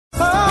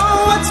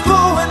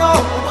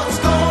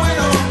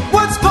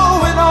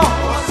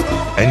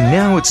And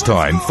now it's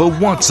time for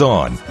What's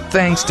On,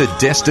 thanks to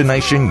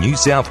Destination New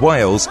South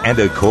Wales and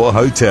Accor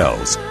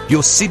Hotels.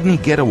 Your Sydney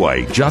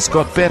getaway just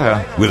got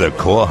better with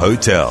Accor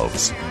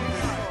Hotels.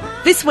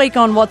 This week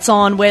on What's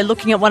On, we're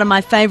looking at one of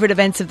my favourite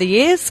events of the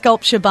year,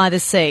 Sculpture by the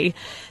Sea.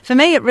 For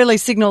me, it really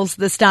signals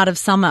the start of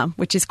summer,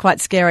 which is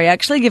quite scary,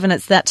 actually, given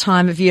it's that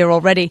time of year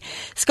already.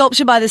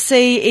 Sculpture by the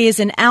Sea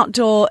is an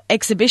outdoor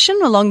exhibition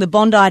along the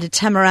Bondi to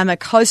Tamarama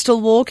Coastal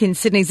Walk in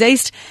Sydney's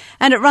east,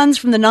 and it runs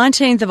from the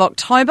 19th of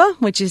October,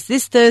 which is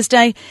this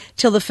Thursday,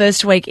 till the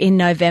first week in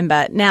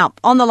November. Now,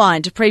 on the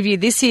line to preview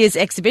this year's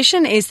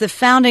exhibition is the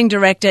founding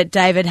director,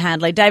 David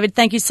Handley. David,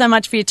 thank you so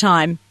much for your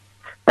time.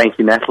 Thank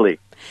you, Natalie.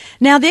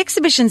 Now, the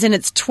exhibition's in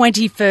its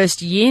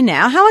 21st year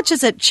now. How much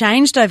has it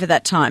changed over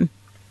that time?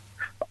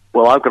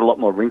 Well, I've got a lot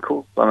more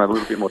wrinkles. I'm a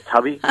little bit more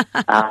tubby.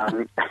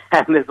 And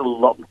there's a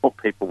lot more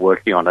people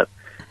working on it.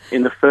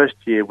 In the first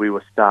year, we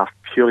were staffed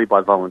purely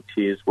by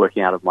volunteers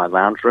working out of my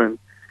lounge room.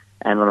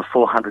 And on a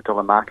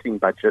 $400 marketing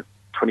budget,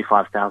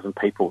 25,000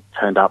 people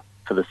turned up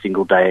for the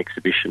single-day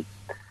exhibition.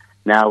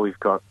 Now we've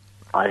got,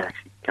 I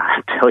actually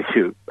can't tell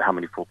you how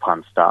many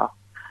full-time staff.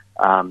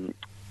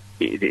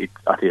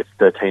 I think it's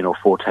 13 or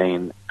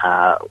 14.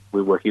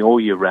 We're working all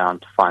year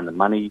round to find the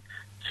money,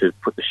 to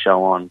put the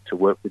show on, to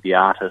work with the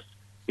artists,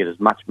 get as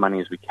much money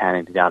as we can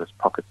into the artists'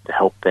 pockets to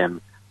help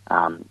them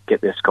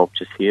get their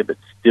sculptures here. But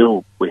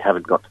still, we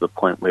haven't got to the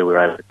point where we're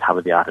able to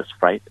cover the artist's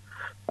freight.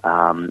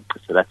 So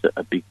that's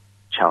a big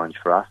challenge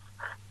for us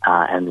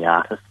and the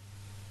artists.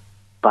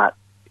 But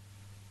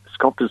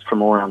sculptors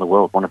from all around the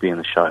world want to be in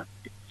the show.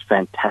 It's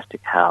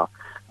fantastic how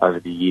over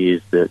the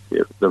years, the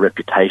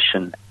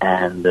reputation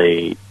and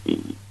the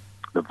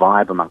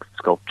vibe amongst the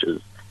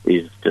sculptures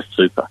is just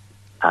super,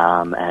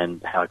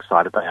 and how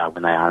excited they are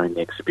when they are in the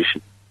exhibition.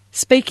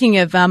 Speaking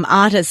of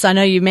artists, I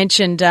know you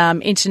mentioned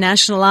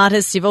international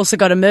artists. You've also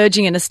got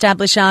emerging and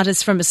established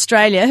artists from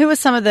Australia. Who are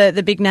some of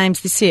the big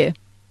names this year?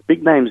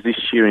 Big names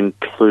this year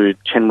include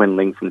Chen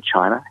Wenling from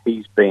China.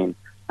 He's been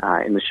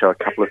in the show a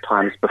couple of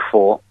times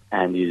before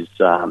and is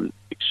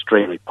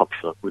extremely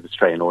popular with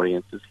Australian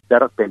audiences.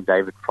 That's Ben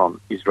David from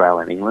Israel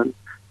and England,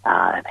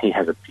 and he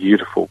has a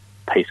beautiful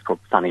piece called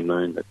Sunny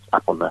Moon that's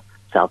up on the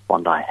South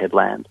Bondi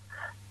headland.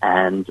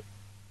 And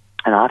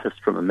an artist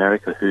from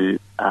America who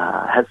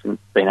hasn't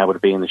been able to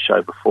be in the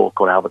show before,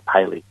 called Albert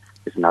Paley,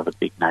 is another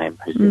big name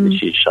who's in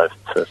this year's show for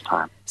the first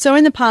time. So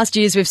in the past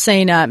years, we've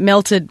seen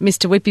melted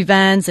Mr. Whippy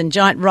vans and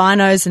giant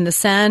rhinos in the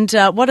sand.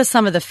 What are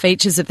some of the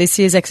features of this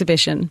year's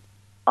exhibition?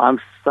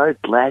 I'm so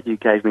glad you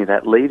gave me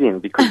that lead-in,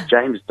 because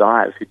James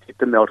Dive, who did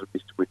the melted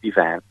Mr. Whippy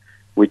van,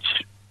 which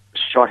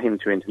shot him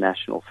to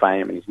international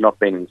fame, and he's not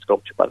been in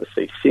Sculpture by the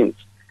Sea since,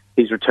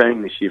 he's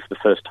returning this year for the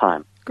first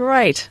time.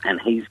 Great.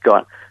 And he's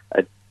got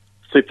a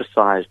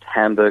supersized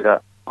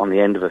hamburger on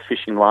the end of a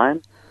fishing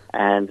line,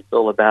 and it's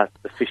all about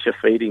the fish are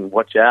feeding,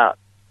 watch out.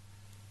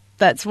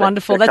 That's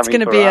wonderful. That's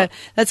going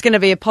to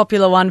be a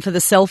popular one for the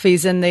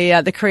selfies and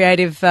the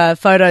creative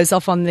photos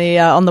off on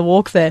the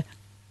walk there.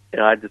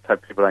 Yeah, I just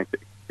hope people don't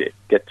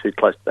get too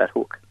close to that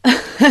hook.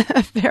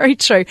 Very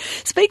true.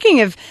 Speaking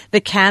of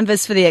the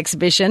canvas for the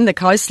exhibition, the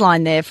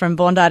coastline there from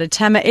Bondi to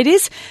Tama, it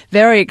is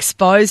very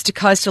exposed to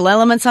coastal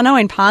elements. I know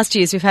in past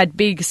years we've had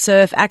big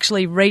surf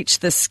actually reach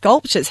the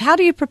sculptures. How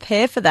do you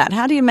prepare for that?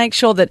 How do you make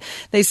sure that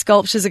these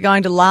sculptures are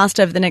going to last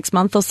over the next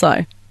month or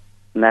so?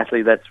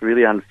 Natalie, that's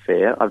really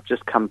unfair. I've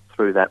just come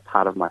through that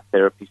part of my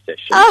therapy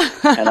session,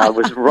 and I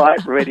was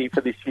right ready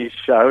for this year's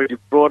show. You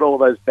brought all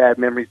those bad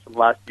memories from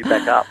last year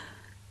back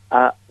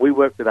up. We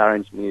work with our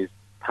engineers,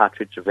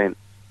 Partridge Events,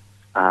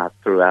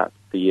 throughout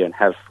the year and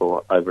have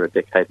for over a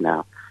decade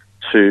now,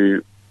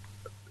 to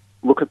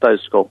look at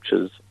those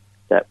sculptures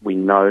that we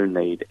know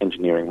need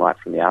engineering right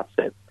from the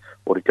outset,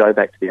 or to go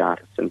back to the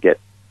artists and get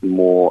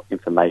more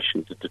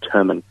information to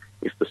determine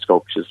if the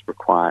sculptures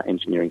require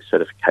engineering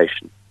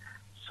certification.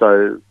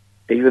 So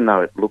even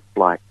though it looked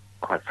like,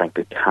 quite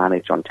frankly,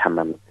 carnage on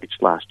Tamarama Beach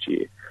last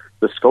year,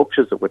 the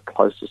sculptures that were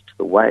closest to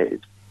the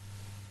waves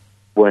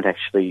weren't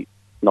actually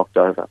knocked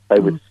over. They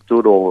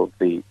withstood all of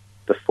the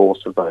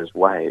force of those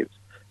waves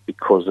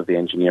because of the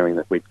engineering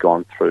that we'd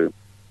gone through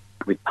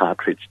with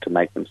Partridge to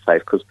make them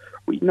safe, because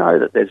we know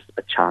that there's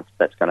a chance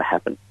that's going to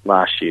happen.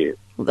 Last year,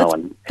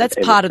 that's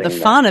part of the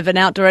fun of an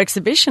outdoor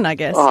exhibition, I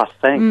guess. Oh,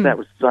 thanks. That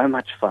was so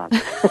much fun.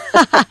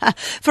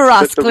 For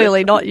us,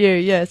 clearly, not you,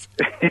 yes.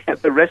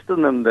 The rest of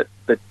them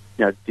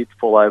that did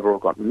fall over or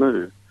got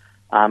moved,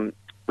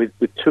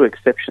 with two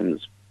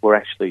exceptions, were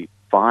actually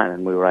fine,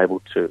 and we were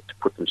able to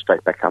put them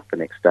straight back up the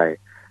next day.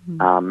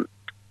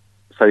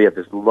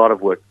 There's a lot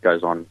of work that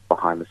goes on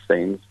behind the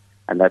scenes,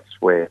 and that's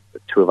where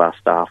two of our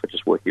staff are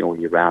just working all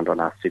year round on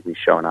our Sydney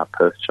show and our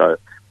Perth show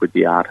with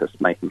the artists,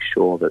 making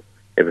sure that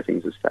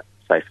everything's as safe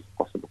as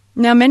possible.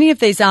 Now, many of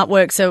these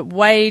artworks are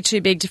way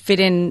too big to fit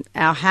in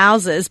our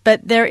houses,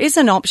 but there is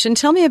an option.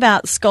 Tell me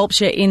about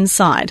Sculpture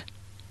Inside.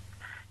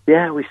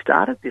 Yeah, we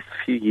started this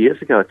a few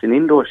years ago. It's an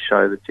indoor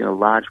show that's in a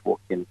large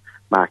walk-in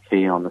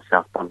marquee on the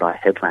South Bondi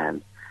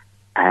headland,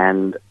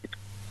 and it's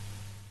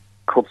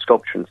called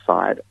Sculpture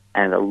Inside,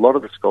 and a lot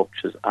of the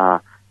sculptures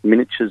are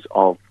miniatures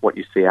of what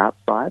you see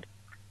outside,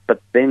 But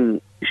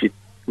then if you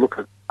look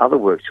at other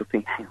works, you'll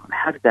think, hang on,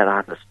 how did that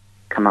artist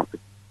come up with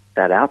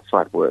that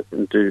outside work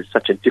and do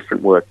such a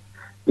different work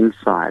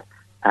inside?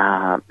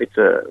 It's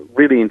a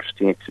really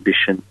interesting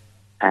exhibition,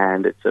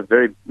 and it's a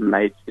very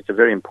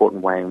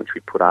important way in which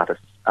we put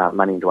artists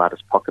money into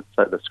artists' pockets.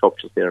 So the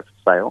sculptures there are for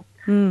sale,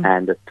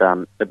 and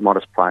at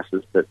modest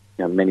prices that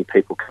many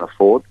people can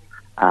afford.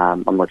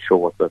 I'm not sure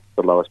what the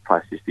lowest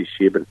price is this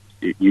year, but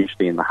it's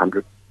usually in the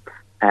hundreds.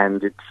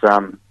 And it's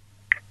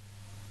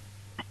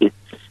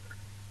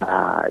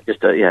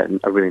just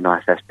a really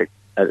nice aspect,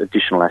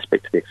 additional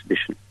aspect to the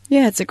exhibition.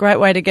 Yeah, it's a great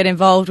way to get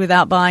involved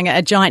without buying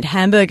a giant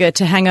hamburger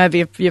to hang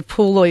over your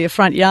pool or your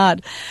front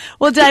yard.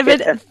 Well,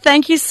 David,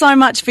 thank you so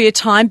much for your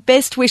time.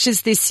 Best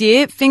wishes this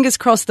year. Fingers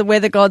crossed the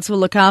weather gods will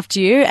look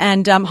after you,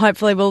 and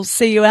hopefully we'll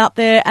see you out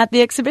there at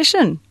the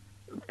exhibition.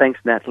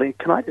 Thanks, Natalie.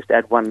 Can I just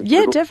add one?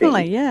 Yeah,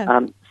 definitely. Thing? Yeah.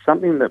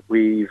 Something that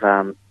we're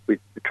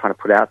trying to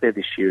put out there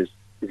this year is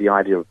the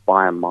idea of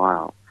buy a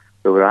mile.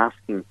 So we're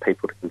asking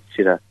people to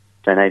consider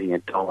donating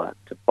 $1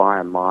 to buy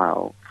a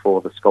mile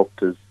for the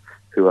sculptors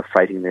who are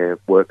freighting their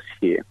works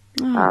here.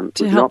 To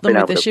help them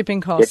with the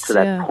shipping costs. Get to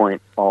that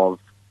point of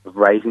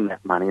raising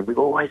that money, and we've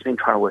always been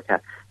trying to work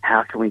out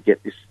how can we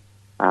get this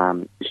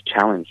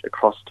challenge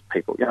across to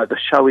people. The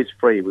show is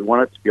free. We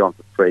want it to be on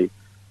for free,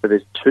 but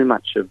there's too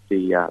much of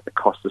the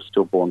cost is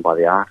still borne by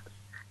the artist,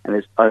 and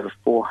there's over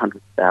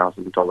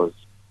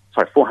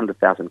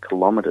 $400,000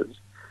 kilometres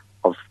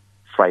of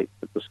freight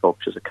that the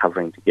sculptures are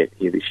covering to get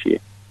here this year.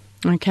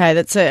 Okay,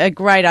 that's a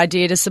great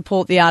idea to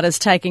support the artists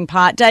taking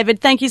part.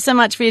 David, thank you so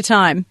much for your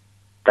time.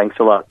 Thanks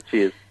a lot.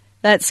 Cheers.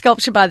 That's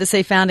Sculpture by the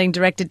Sea founding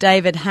director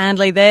David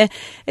Handley there.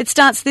 It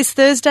starts this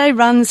Thursday,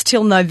 runs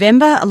till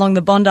November along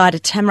the Bondi to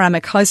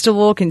Tamarama Coastal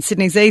Walk in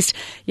Sydney's East.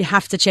 You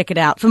have to check it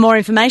out. For more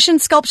information,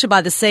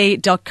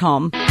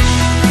 sculpturebythesea.com.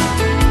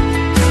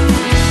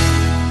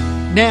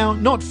 Now,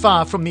 not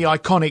far from the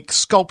iconic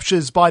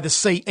Sculptures by the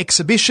Sea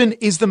exhibition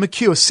is the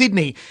Mercure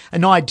Sydney,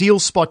 an ideal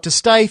spot to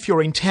stay if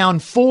you're in town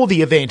for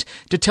the event.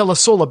 To tell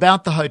us all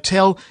about the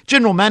hotel,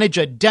 General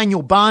Manager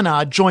Daniel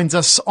Barnard joins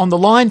us on the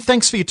line.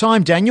 Thanks for your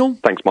time, Daniel.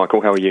 Thanks, Michael.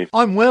 How are you?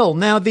 I'm well.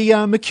 Now, the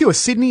Mercure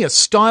Sydney, a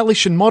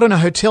stylish and modern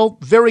hotel,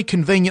 very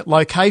convenient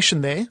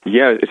location there.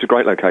 Yeah, it's a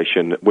great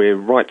location. We're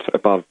right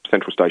above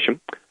Central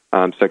Station.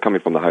 So coming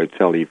from the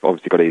hotel, you've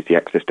obviously got easy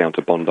access down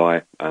to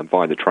Bondi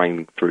via the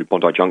train through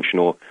Bondi Junction,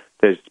 or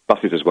there's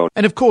buses as well.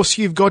 And of course,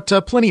 you've got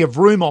plenty of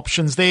room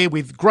options there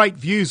with great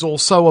views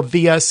also of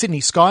the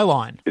Sydney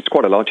skyline. It's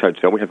quite a large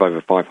hotel. We have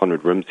over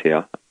 500 rooms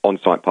here,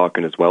 on-site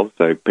parking as well,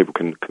 so people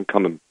can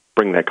come and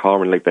bring their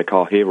car and leave their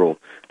car here or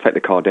take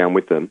the car down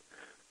with them.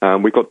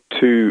 We've got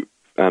 2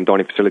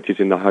 dining facilities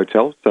in the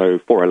hotel, so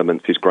 4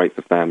 Elements is great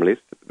for families.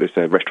 There's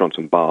a restaurant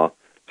and bar,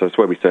 so that's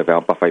where we serve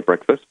our buffet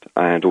breakfast,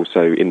 and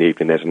also in the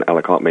evening there's an a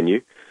la carte menu.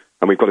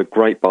 And we've got a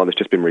great bar that's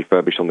just been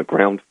refurbished on the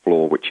ground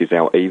floor, which is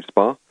our Eve's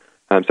bar.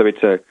 So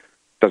it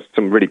does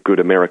some really good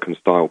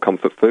American-style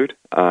comfort food.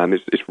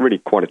 It's really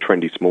quite a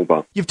trendy small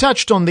bar. You've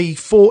touched on the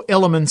 4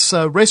 Elements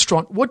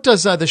restaurant. What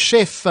does the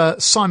chef,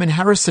 Simon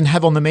Harrison,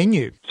 have on the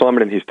menu?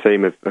 Simon and his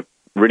team have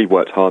really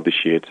worked hard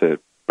this year to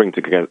bring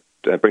together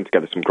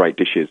some great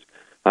dishes.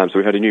 So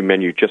we had a new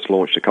menu just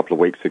launched a couple of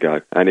weeks ago,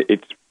 and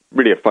it's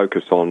really a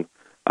focus on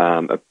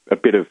a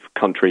bit of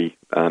country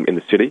in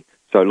the city,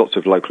 so lots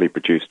of locally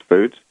produced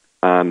foods.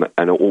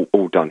 And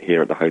all done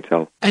here at the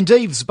hotel. And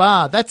Eve's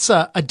Bar, that's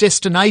a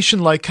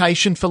destination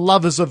location for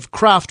lovers of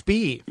craft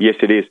beer. Yes,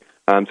 it is.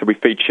 So we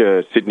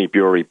feature Sydney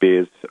Brewery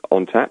beers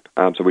on tap.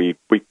 So we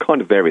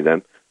kind of vary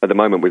them. At the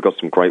moment, we've got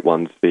some great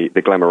ones. The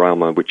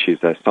Glamorama, which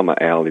is a summer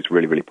ale, is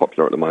really, really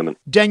popular at the moment.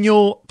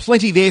 Daniel,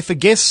 plenty there for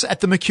guests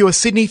at the Mercure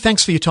Sydney.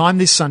 Thanks for your time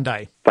this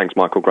Sunday. Thanks,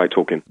 Michael. Great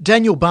talking.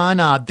 Daniel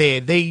Barnard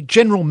there, the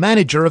General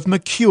Manager of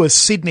Mercure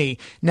Sydney.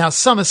 Now,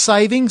 summer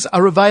savings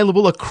are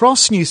available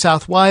across New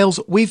South Wales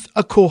with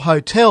Accor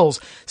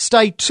Hotels.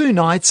 Stay 2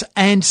 nights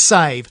and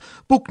save.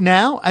 Book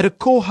now at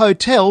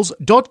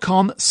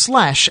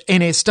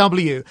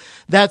accorhotels.com/NSW.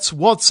 That's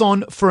what's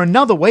on for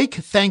another week,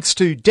 thanks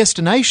to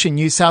Destination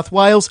New South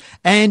Wales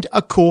and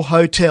Accor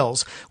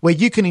Hotels, where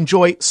you can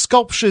enjoy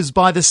Sculptures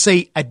by the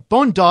Sea at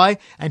Bondi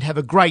and have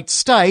a great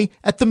stay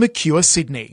at the Mercure Sydney.